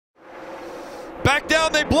Back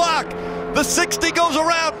down, they block. The 60 goes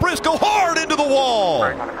around. Briscoe hard into the wall.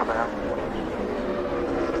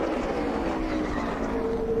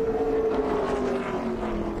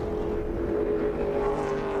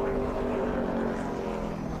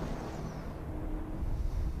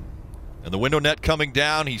 And the window net coming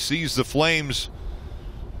down. He sees the flames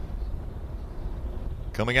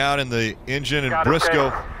coming out in the engine, and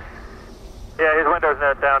Briscoe. Yeah, his window's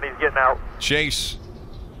net down. He's getting out. Chase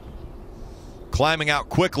climbing out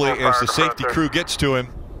quickly as the safety crew gets to him.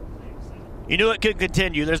 You knew it couldn't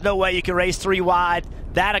continue. There's no way you can race 3 wide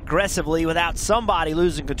that aggressively without somebody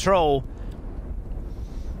losing control.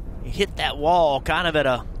 You hit that wall kind of at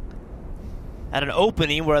an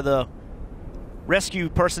opening where the rescue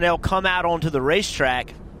personnel come out onto the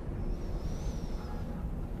racetrack.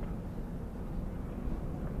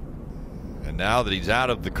 And now that he's out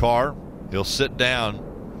of the car, he'll sit down.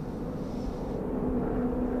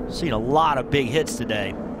 Seen a lot of big hits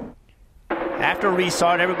today. After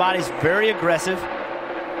restart, everybody's very aggressive.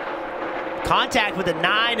 Contact with the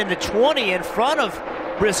 9 and the 20 in front of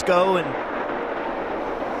Briscoe, and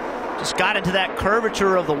just got into that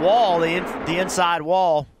curvature of the wall, the inside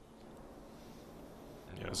wall.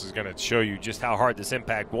 Yeah, this is going to show you just how hard this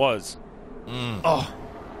impact was. Oh.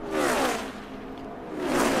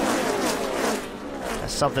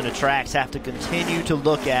 That's something the tracks have to continue to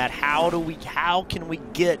look at. How can we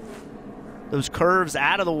get those curves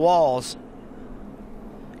out of the walls?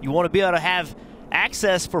 You want to be able to have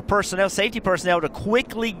access for personnel, safety personnel, to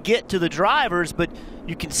quickly get to the drivers, but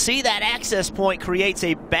you can see that access point creates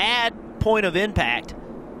a bad point of impact.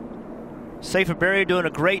 Safer barrier doing a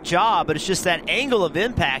great job, but it's just that angle of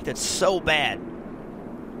impact that's so bad.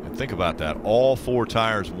 And think about that. All 4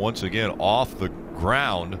 tires once again off the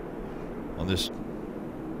ground on this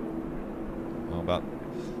about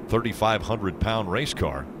 3,500-pound race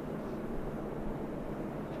car.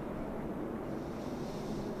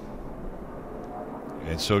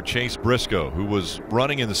 And so Chase Briscoe, who was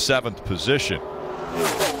running in the 7th position,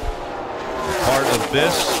 part of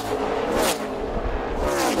this.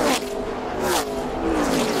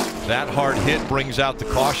 That hard hit brings out the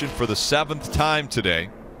caution for the 7th time today.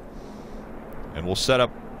 And we'll set up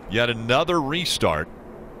yet another restart.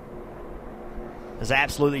 There's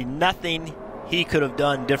absolutely nothing he could have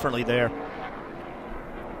done differently there.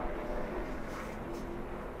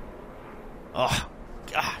 Oh,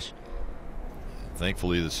 gosh.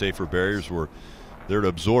 Thankfully, the safer barriers were there to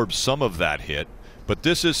absorb some of that hit. But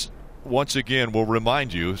this is, once again, will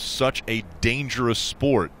remind you, such a dangerous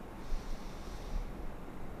sport.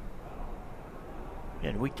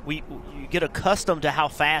 And you get accustomed to how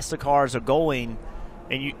fast the cars are going,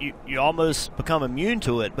 and you almost become immune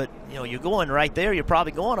to it. But, you know, you're going right there. You're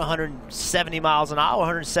probably going 170 miles an hour,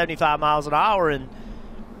 175 miles an hour, and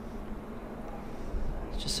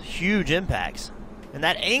it's just huge impacts. And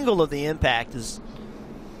that angle of the impact is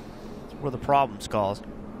where the problem's caused.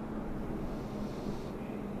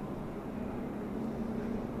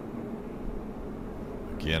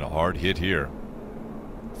 Again, a hard hit here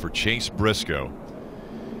for Chase Briscoe.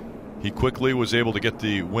 He quickly was able to get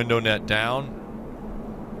the window net down,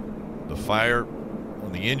 the fire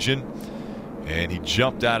on the engine, and he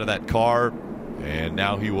jumped out of that car, and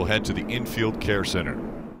now he will head to the infield care center.